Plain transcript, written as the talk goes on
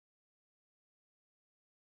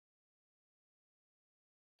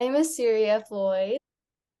My name is Syria Floyd,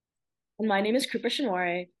 My name is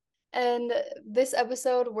Krupa. and this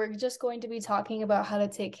episode we're just going to be talking about how to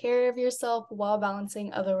take care of yourself while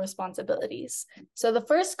balancing other responsibilities. So the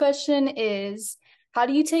first question is, how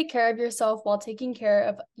do you take care of yourself while taking care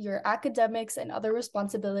of your academics and other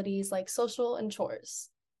responsibilities like social and chores?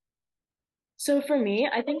 So for me,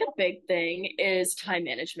 I think a big thing is time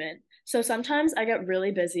management. So sometimes I get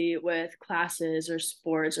really busy with classes or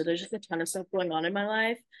sports, or there's just a ton of stuff going on in my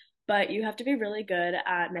life. But you have to be really good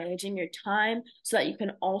at managing your time so that you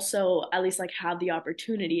can also at least like have the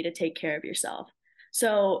opportunity to take care of yourself.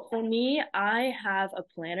 So for me, I have a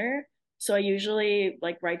planner. So I usually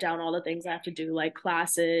like write down all the things I have to do, like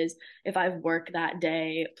classes, if I have work that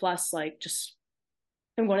day, plus like just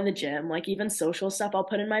I'm going to the gym, like even social stuff I'll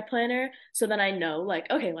put in my planner so then I know like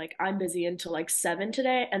okay, like I'm busy until like 7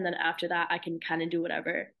 today and then after that I can kind of do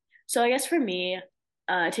whatever. So I guess for me,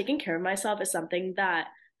 taking care of myself is something that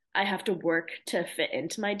I have to work to fit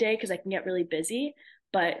into my day because I can get really busy,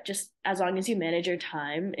 but just as long as you manage your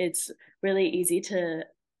time, it's really easy to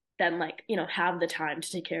then like, have the time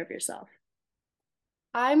to take care of yourself.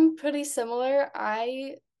 I'm pretty similar.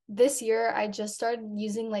 I This year I just started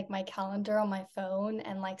using like my calendar on my phone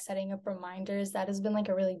and like setting up reminders. That has been like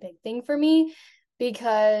a really big thing for me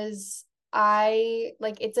because I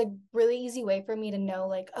like it's a really easy way for me to know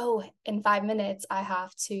like, oh, in 5 minutes I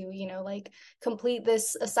have to, like complete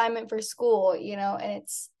this assignment for school, and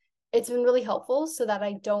it's been really helpful so that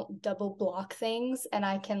I don't double block things and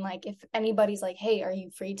I can like if anybody's like, "Hey, are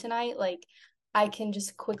you free tonight?" like I can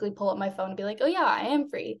just quickly pull up my phone and be like, oh yeah, I am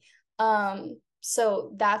free.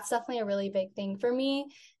 So that's definitely a really big thing for me.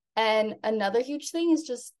 And another huge thing is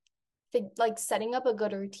just like setting up a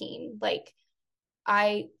good routine. Like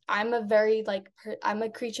I'm a very I'm a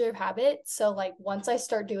creature of habit. So like once I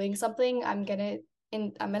start doing something, I'm gonna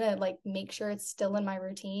like make sure it's still in my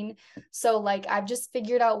routine. So like I've just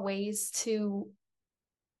figured out ways to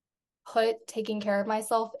put taking care of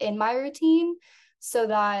myself in my routine so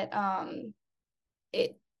that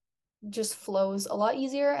it just flows a lot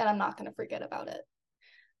easier and I'm not going to forget about it.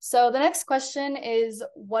 So the next question is,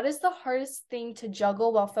 what is the hardest thing to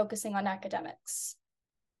juggle while focusing on academics?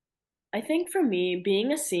 I think for me,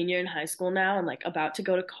 being a senior in high school now and like about to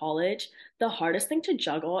go to college, the hardest thing to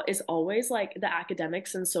juggle is always like the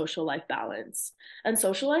academics and social life balance. And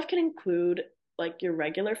social life can include like your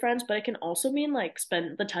regular friends, but it can also mean like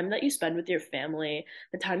spend the time that you spend with your family,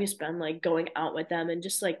 the time you spend like going out with them, and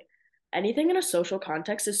just like anything in a social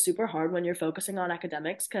context is super hard when you're focusing on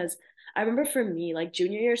academics. Because I remember for me, like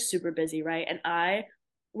junior year is super busy, right? And I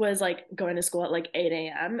was like going to school at like 8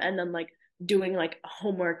 a.m. and then like doing like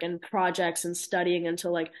homework and projects and studying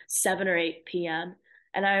until like 7 or 8 p.m.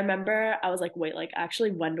 And I remember I was like, wait, like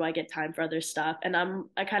actually when do I get time for other stuff? And I'm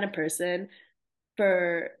a kind of person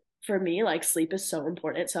for me, like sleep is so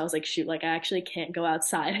important. So I was like, shoot, like I actually can't go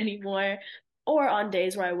outside anymore. Or on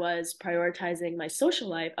days where I was prioritizing my social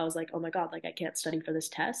life, I was like, oh my God, like I can't study for this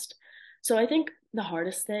test. So I think the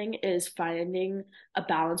hardest thing is finding a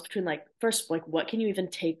balance between like first, like what can you even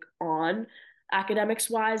take on academics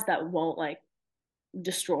wise that won't like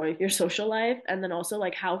destroy your social life, and then also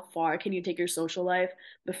like how far can you take your social life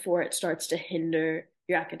before it starts to hinder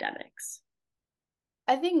your academics.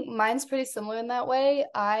 I think mine's pretty similar in that way.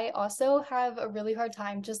 I also have a really hard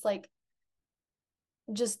time just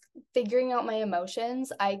figuring out my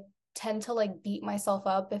emotions. I tend to like beat myself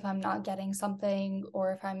up if I'm not getting something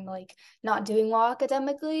or if I'm like not doing well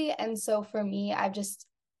academically. And so for me, I've just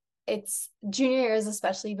it's junior year has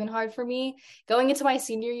especially been hard for me. Going into my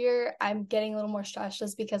senior year, I'm getting a little more stressed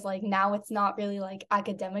just because like now it's not really like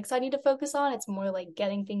academics I need to focus on. It's more like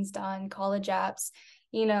getting things done, college apps,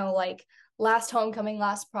 like last homecoming,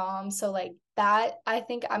 last prom. So like that I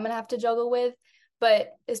think I'm gonna have to juggle with.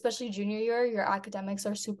 But especially junior year, your academics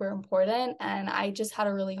are super important. And I just had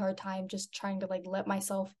a really hard time just trying to like let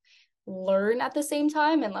myself learn at the same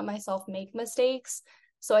time and let myself make mistakes.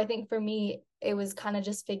 So I think for me, it was kind of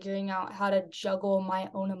just figuring out how to juggle my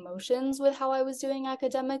own emotions with how I was doing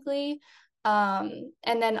academically. And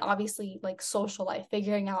then obviously like social life,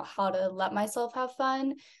 figuring out how to let myself have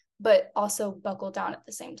fun, but also buckle down at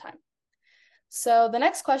the same time. So the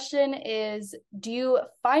next question is, do you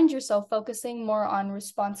find yourself focusing more on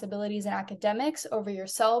responsibilities and academics over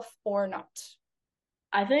yourself or not?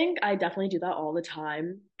 I think I definitely do that all the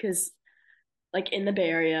time because like in the Bay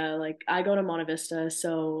Area, like I go to Monte Vista,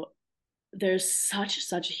 so there's such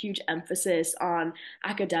a huge emphasis on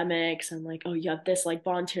academics and like, oh, you have this like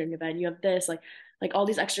volunteering event, you have this like all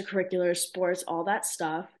these extracurricular sports, all that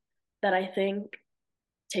stuff that I think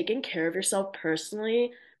taking care of yourself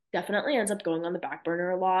personally definitely ends up going on the back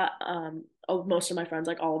burner a lot. Most of my friends,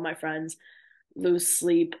 like all of my friends, lose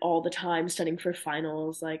sleep all the time studying for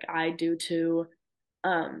finals. Like I do too.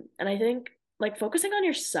 And I think like focusing on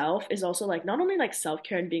yourself is also like not only like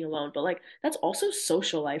self-care and being alone, but like that's also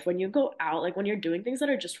social life. When you go out, like when you're doing things that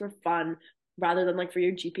are just for fun rather than like for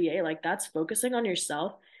your GPA, like that's focusing on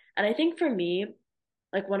yourself. And I think for me,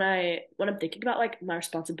 like when I'm thinking about like my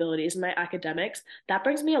responsibilities and my academics, that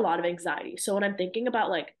brings me a lot of anxiety. So when I'm thinking about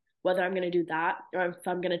like whether I'm going to do that or if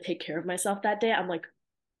I'm going to take care of myself that day, I'm like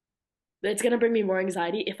it's going to bring me more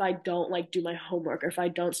anxiety if I don't like do my homework or if I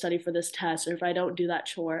don't study for this test or if I don't do that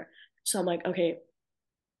chore. So I'm like, okay,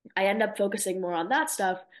 I end up focusing more on that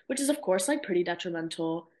stuff, which is of course like pretty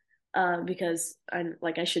detrimental because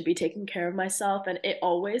I should be taking care of myself and it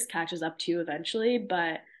always catches up to you eventually,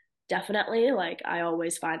 but definitely like I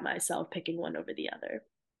always find myself picking one over the other.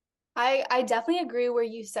 I definitely agree where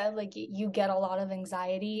you said like you get a lot of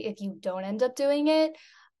anxiety if you don't end up doing it.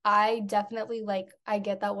 I definitely like I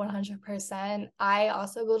get that 100%. I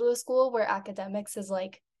also go to a school where academics is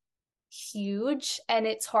like huge and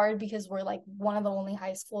it's hard because we're like one of the only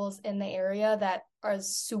high schools in the area that are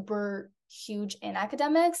super huge in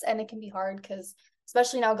academics, and it can be hard because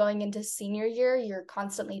especially now going into senior year you're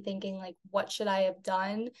constantly thinking like what should I have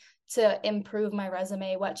done to improve my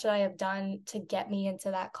resume, what should I have done to get me into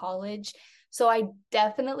that college. So I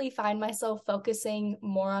definitely find myself focusing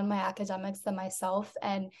more on my academics than myself,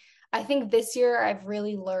 and I think this year I've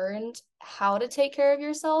really learned how to take care of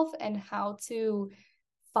yourself and how to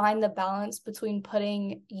find the balance between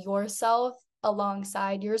putting yourself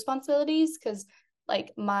alongside your responsibilities, because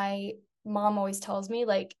like my mom always tells me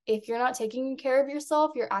like if you're not taking care of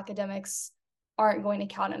yourself your academics aren't going to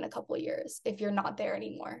count in a couple of years if you're not there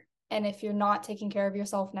anymore, and if you're not taking care of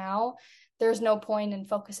yourself now there's no point in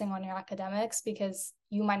focusing on your academics because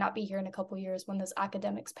you might not be here in a couple of years when those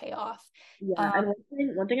academics pay off. Yeah, um,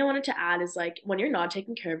 and one thing I wanted to add is like when you're not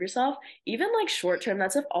taking care of yourself, even like short term,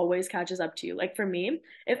 that stuff always catches up to you. Like for me,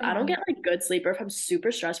 if I don't mhm. get like good sleep or if I'm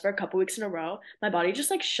super stressed for a couple weeks in a row, my body just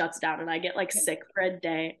like shuts down and I get like Yeah. sick for a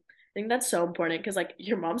day. I think that's so important because like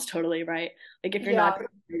your mom's totally right. Like if you're not Yeah.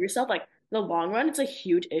 taking care of yourself, like the long run, it's a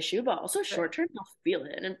huge issue, but also short term, you'll feel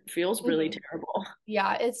it and it feels really Mhm. terrible.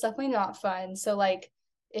 Yeah, it's definitely not fun. So like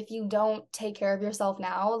if you don't take care of yourself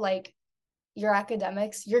now, like your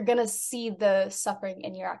academics, you're gonna see the suffering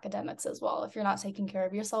in your academics as well. If you're not taking care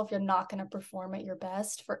of yourself, you're not gonna perform at your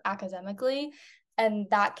best for academically, and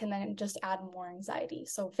that can then just add more anxiety.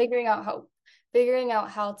 So figuring out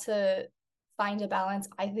how to find a balance,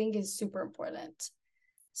 I think is super important.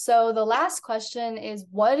 So the last question is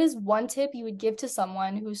what is one tip you would give to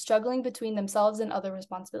someone who's struggling between themselves and other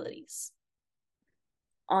responsibilities?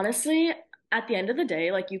 Honestly, at the end of the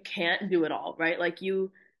day, like you can't do it all, right? Like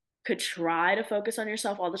you could try to focus on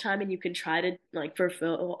yourself all the time and you can try to like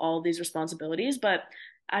fulfill all these responsibilities, but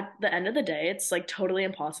at the end of the day, it's like totally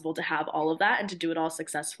impossible to have all of that and to do it all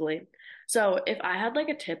successfully. So if I had like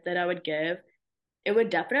a tip that I would give, it would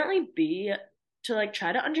definitely be to like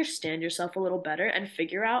try to understand yourself a little better and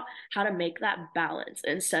figure out how to make that balance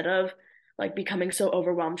instead of like becoming so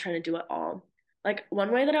overwhelmed trying to do it all. Like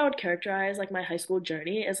one way that I would characterize like my high school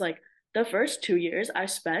journey is like the first 2 years I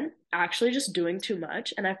spent actually just doing too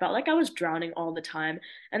much and I felt like I was drowning all the time.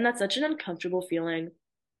 And that's such an uncomfortable feeling.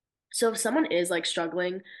 So if someone is like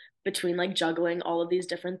struggling between like juggling all of these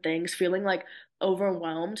different things, feeling like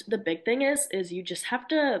overwhelmed, the big thing is you just have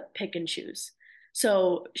to pick and choose.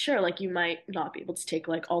 So sure, like you might not be able to take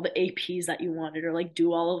like all the APs that you wanted or like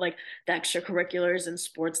do all of like the extracurriculars and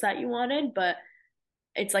sports that you wanted, but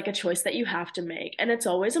it's like a choice that you have to make. And it's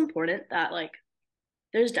always important that like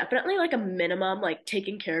there's definitely like a minimum like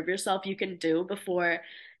taking care of yourself you can do before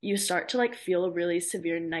you start to like feel a really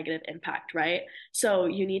severe negative impact, right? So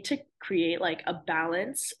you need to create like a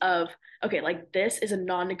balance of okay, like this is a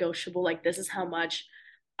non-negotiable, like this is how much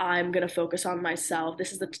I'm going to focus on myself.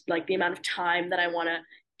 This is the amount of time that I want to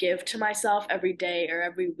give to myself every day or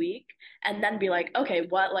every week and then be like, okay,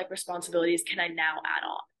 what like responsibilities can I now add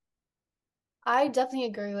on? I definitely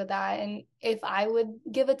agree with that. And if I would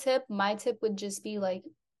give a tip, my tip would just be like,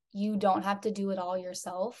 you don't have to do it all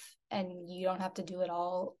yourself and you don't have to do it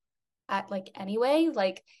all at like anyway.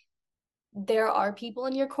 Like, there are people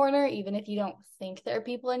in your corner, even if you don't think there are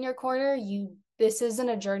people in your corner. This isn't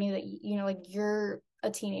a journey that like you're a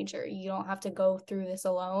teenager. You don't have to go through this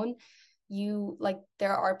alone.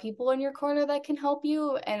 There are people in your corner that can help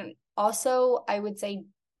you. And also, I would say,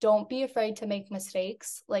 don't be afraid to make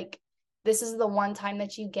mistakes. Like, this is the one time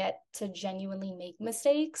that you get to genuinely make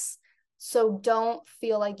mistakes. So don't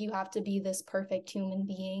feel like you have to be this perfect human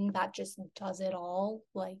being that just does it all.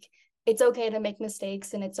 Like, it's okay to make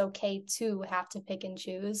mistakes and it's okay to have to pick and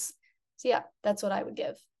choose. So yeah, that's what I would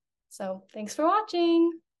give. So thanks for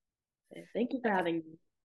watching. Thank you for Okay. having me.